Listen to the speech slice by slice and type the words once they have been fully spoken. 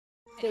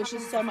There's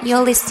just so much.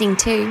 You're listening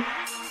to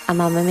a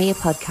Mamma Mia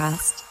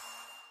podcast.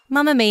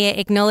 Mamma Mia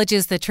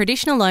acknowledges the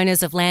traditional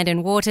owners of land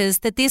and waters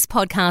that this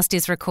podcast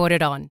is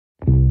recorded on.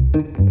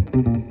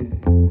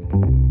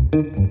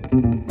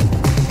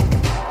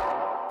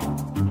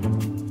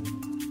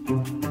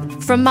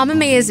 From Mamma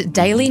Mia's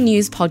daily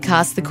news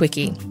podcast, The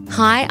Quickie.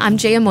 Hi, I'm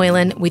Gia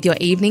Moylan with your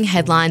evening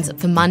headlines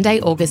for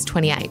Monday, August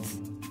 28th.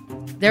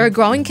 There are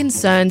growing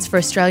concerns for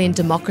Australian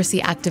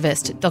democracy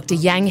activist Dr.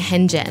 Yang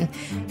Henzhen,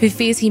 who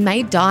fears he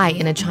may die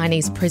in a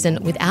Chinese prison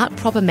without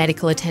proper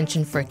medical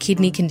attention for a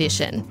kidney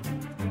condition.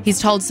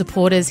 He's told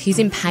supporters he's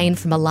in pain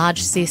from a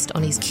large cyst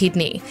on his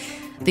kidney.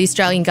 The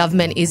Australian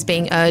government is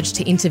being urged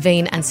to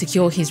intervene and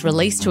secure his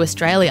release to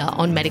Australia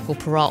on medical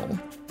parole.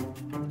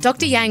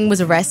 Dr. Yang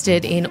was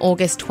arrested in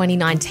August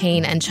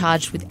 2019 and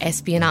charged with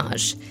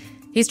espionage.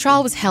 His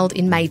trial was held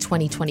in May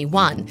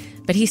 2021,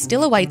 but he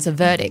still awaits a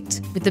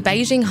verdict, with the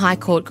Beijing High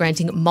Court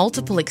granting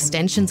multiple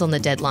extensions on the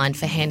deadline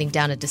for handing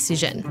down a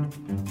decision,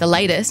 the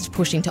latest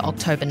pushing to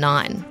October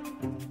 9.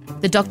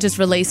 The doctor's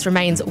release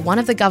remains one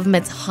of the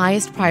government's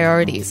highest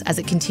priorities as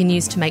it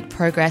continues to make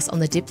progress on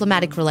the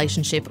diplomatic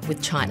relationship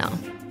with China.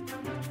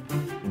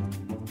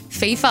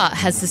 FIFA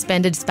has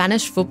suspended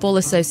Spanish Football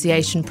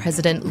Association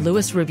President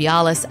Luis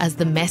Rubiales as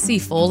the messy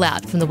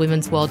fallout from the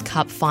Women's World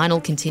Cup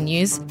final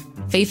continues.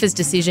 FIFA's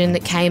decision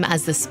came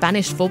as the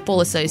Spanish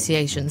Football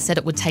Association said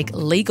it would take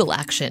legal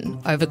action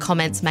over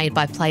comments made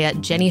by player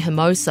Jenny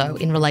Hermoso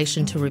in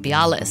relation to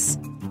Rubiales.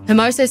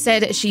 Hermoso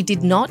said she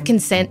did not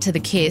consent to the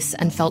kiss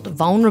and felt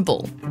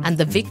vulnerable and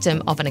the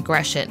victim of an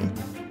aggression.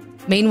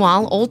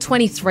 Meanwhile, all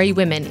 23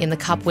 women in the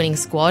cup-winning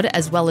squad,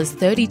 as well as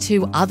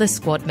 32 other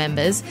squad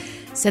members,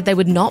 said they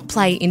would not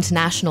play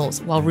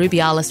internationals while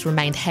Rubiales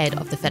remained head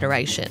of the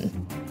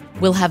federation.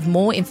 We'll have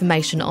more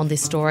information on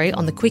this story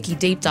on the Quickie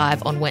Deep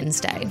Dive on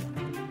Wednesday.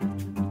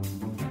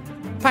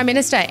 Prime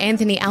Minister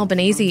Anthony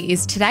Albanese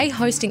is today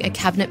hosting a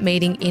cabinet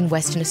meeting in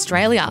Western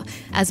Australia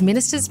as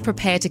ministers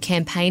prepare to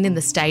campaign in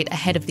the state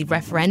ahead of the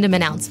referendum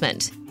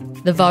announcement.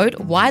 The vote,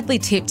 widely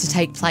tipped to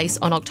take place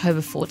on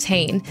October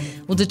 14,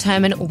 will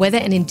determine whether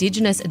an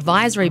Indigenous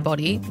advisory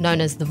body, known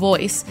as The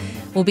Voice,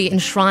 will be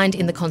enshrined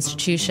in the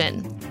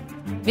Constitution.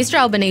 Mr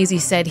Albanese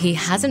said he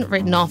hasn't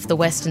written off the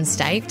Western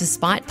state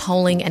despite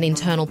polling and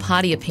internal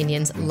party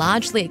opinions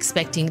largely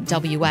expecting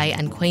WA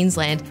and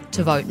Queensland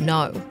to vote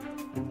no.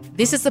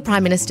 This is the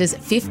Prime Minister's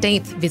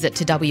 15th visit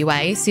to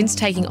WA since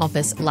taking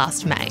office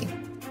last May.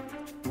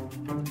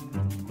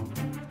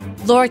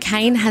 Laura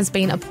Kane has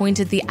been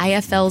appointed the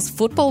AFL's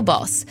football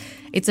boss.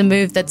 It's a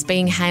move that's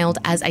being hailed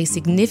as a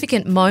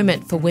significant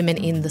moment for women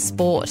in the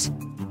sport.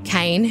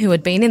 Kane, who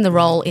had been in the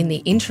role in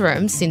the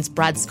interim since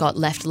Brad Scott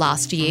left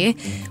last year,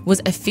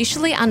 was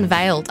officially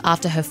unveiled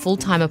after her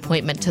full-time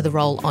appointment to the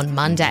role on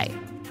Monday.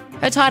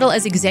 Her title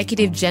as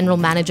Executive General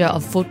Manager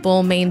of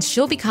Football means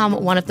she'll become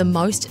one of the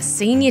most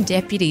senior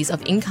deputies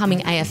of incoming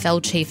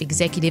AFL Chief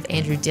Executive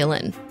Andrew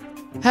Dillon.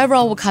 Her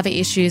role will cover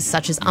issues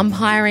such as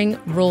umpiring,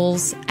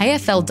 rules,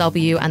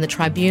 AFLW and the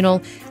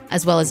tribunal,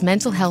 as well as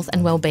mental health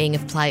and wellbeing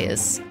of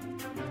players.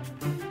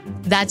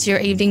 That's your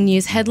evening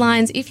news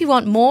headlines. If you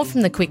want more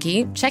from The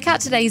Quickie, check out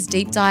today's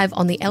deep dive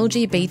on the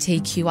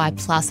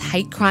LGBTQI+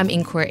 hate crime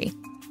inquiry,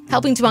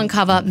 helping to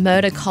uncover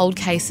murder cold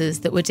cases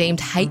that were deemed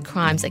hate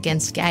crimes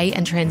against gay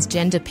and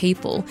transgender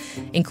people,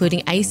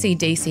 including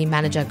AC/DC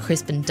manager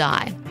Crispin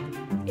Dye.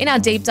 In our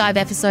deep dive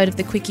episode of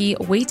The Quickie,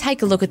 we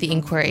take a look at the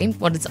inquiry,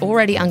 what it's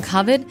already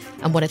uncovered,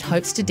 and what it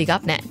hopes to dig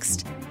up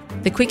next.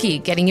 The Quickie,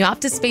 getting you up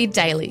to speed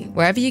daily,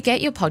 wherever you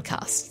get your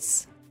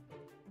podcasts.